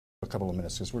A couple of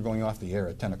minutes because we're going off the air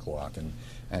at 10 o'clock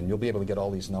and you'll be able to get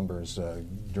all these numbers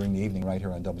during the evening right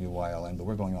here on WYLN, but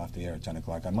we're going off the air at 10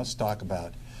 o'clock. I must talk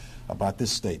about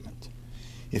this statement.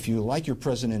 If you like your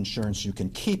president insurance, you can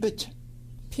keep it.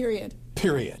 Period.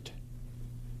 Period.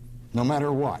 No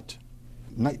matter what.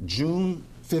 June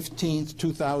 15th,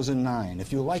 2009.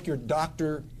 If you like your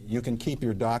doctor, you can keep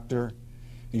your doctor.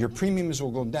 Your premiums will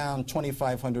go down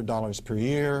 $2,500 per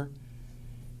year.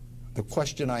 The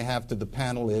question I have to the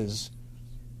panel is,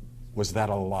 was that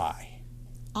a lie?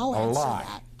 I'll answer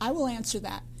that. I will answer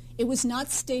that. It was not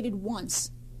stated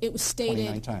once. It was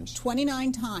stated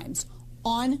 29 times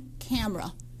on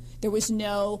camera. There was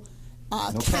no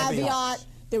caveat.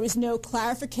 There was no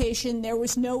clarification. There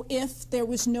was no if. There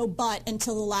was no but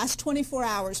until the last 24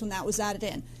 hours when that was added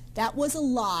in. That was a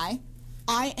lie.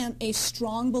 I am a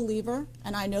strong believer,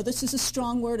 and I know this is a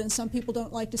strong word and some people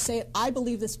don't like to say it. I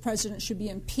believe this president should be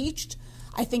impeached.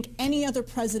 I think any other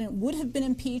president would have been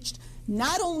impeached,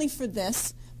 not only for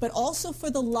this, but also for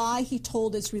the lie he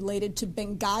told as related to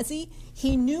Benghazi.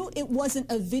 He knew it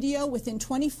wasn't a video within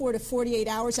 24 to 48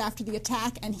 hours after the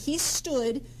attack, and he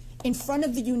stood in front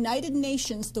of the United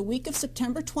Nations the week of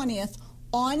September 20th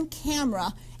on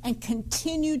camera and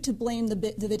continued to blame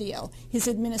the video. His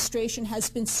administration has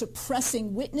been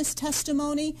suppressing witness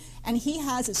testimony, and he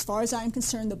has, as far as I'm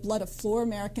concerned, the blood of 4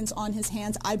 Americans on his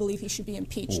hands. I believe he should be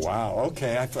impeached. Wow,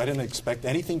 okay. I didn't expect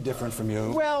anything different from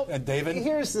you. Well, David?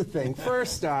 Here's the thing.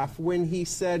 First off, when he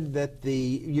said that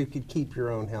you could keep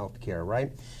your own health care,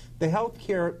 right? The health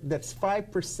care, that's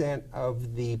 5%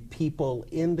 of the people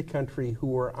in the country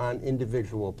who are on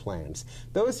individual plans.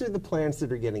 Those are the plans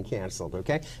that are getting canceled,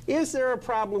 okay? Is there a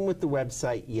problem with the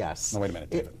website? Yes. No, wait a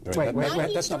minute, David. Wait.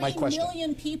 That's not my question. 93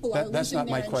 million people are that's not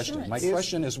losing my their question. insurance. My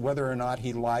question is whether or not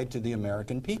he lied to the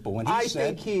American people. When he I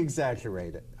said, think he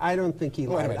exaggerated. I don't think he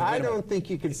lied. I don't think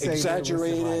you could say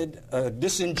exaggerated,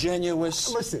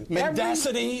 disingenuous, listen,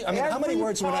 mendacity. I mean, how many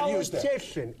words would I use there?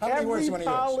 Every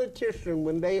politician,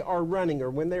 when they are running or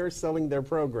when they are selling their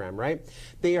program, right,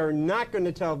 they are not going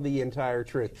to tell the entire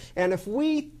truth. And if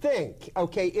we think,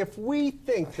 okay,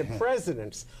 the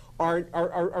presidents are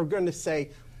going to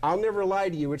say, I'll never lie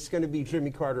to you, it's going to be Jimmy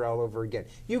Carter all over again.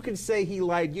 You can say he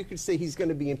lied, you can say he's going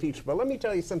to be impeached, but let me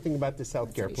tell you something about this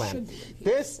health care plan.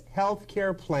 This health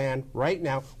care plan right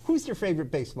now, who's your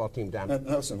favorite baseball team down there?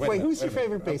 Who's your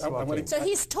favorite baseball team? So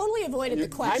he's totally avoided the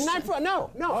question.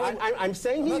 I'm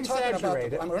saying he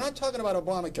exaggerated. We're not talking about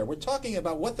Obamacare. We're talking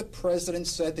about what the president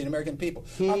said to the American people.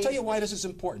 I'll tell you why this is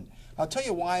important. I'll tell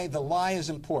you why the lie is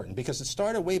important, because it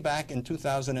started way back in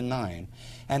 2009,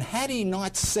 and had he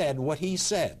not said what he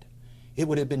said, it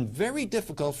would have been very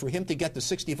difficult for him to get the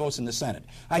 60 votes in the Senate.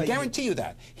 I guarantee you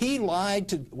that.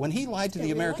 When he lied to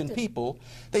the American people,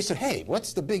 they said, hey,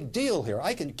 what's the big deal here?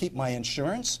 I can keep my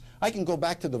insurance. I can go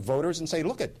back to the voters and say,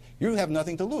 look, you have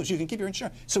nothing to lose. You can keep your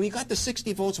insurance. So he got the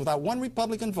 60 votes without one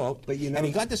Republican vote, and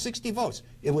he got the 60 votes.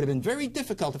 It would have been very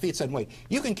difficult if he had said, wait,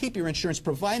 you can keep your insurance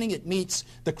providing it meets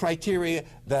the criteria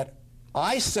that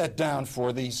I set down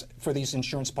for these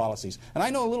insurance policies. And I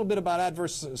know a little bit about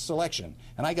adverse selection,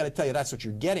 and I got to tell you, that's what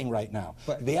you're getting right now.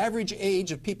 But the average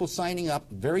age of people signing up,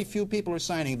 very few people are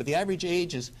signing, but the average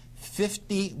age is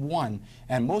 51,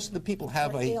 and most of the people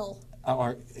have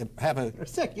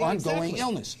ongoing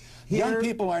illness. Young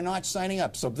people are not signing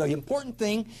up. So the important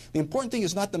thing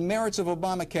is not the merits of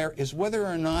Obamacare, is whether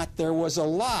or not there was a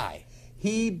lie.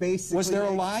 He basically... Was there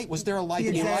a lie? Was there a lie? He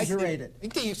exaggerated.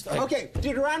 Okay,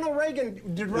 did Ronald Reagan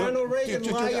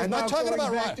lie I'm not talking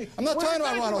about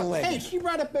Ronald Reagan. Hey, she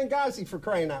brought up Benghazi, for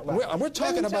crying out loud. We're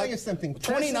talking about... Let me tell you something.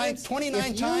 29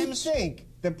 times... If you think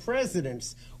the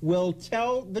presidents will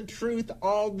tell the truth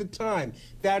all the time,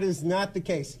 that is not the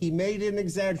case. He made an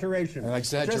exaggeration.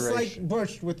 Just like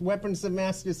Bush with weapons of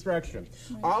mass destruction.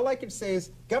 Right. All I can say is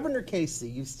Governor Casey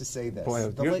used to say this. Boy, you're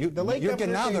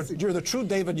the true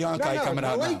David Yonki coming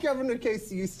out now. The late Governor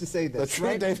Casey used to say this. The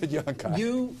true David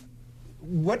Yonki.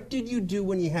 What did you do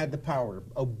when you had the power?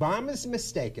 Obama's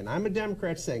mistake, and I'm a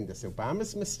Democrat saying this,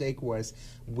 Obama's mistake was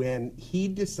when he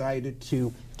decided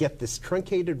to get this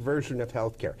truncated version of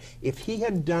health care. If he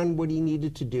had done what he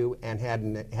needed to do and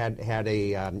had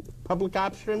a public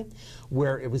option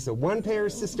where it was a one-payer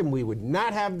system, we would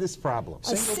not have this problem.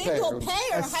 A single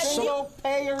payer system.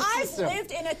 I've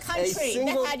lived in a country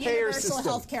that had universal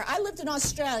health care. I lived in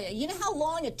Australia. You know how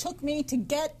long it took me to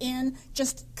get in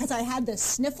just because I had the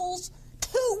sniffles?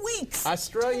 2 weeks.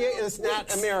 Australia is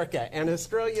not America, and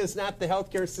Australia is not the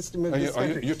healthcare system of this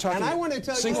country. You're talking and I want to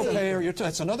tell single you, payer.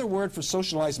 That's another word for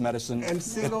socialized medicine. And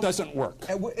it doesn't work.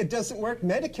 It doesn't work.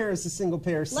 Medicare is a single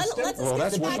payer system. How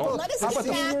about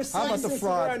the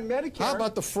fraud? How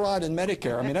about the fraud in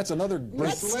Medicare? I mean, that's another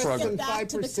great program. Back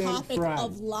to the topic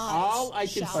of lies. All I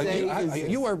can say is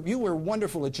you were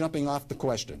wonderful at jumping off the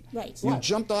question. Right. You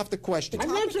jumped off the question. I'm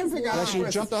not jumping off the question. You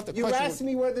jumped off the question. You asked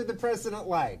me whether the president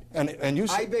lied. And you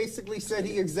I basically said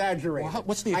he exaggerated. Well,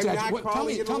 what's the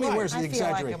exaggeration? Tell me where's the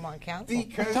exaggeration.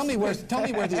 Tell me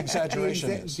where the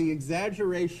exaggeration is. The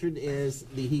exaggeration is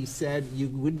he said you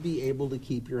would be able to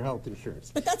keep your health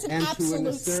insurance. But that's an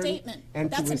absolute statement.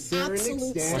 And to a certain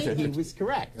extent, he was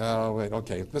correct. Oh, wait,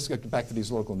 okay. Let's get back to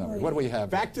these local numbers. What do we have?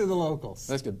 Back to the locals.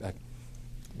 Let's get back.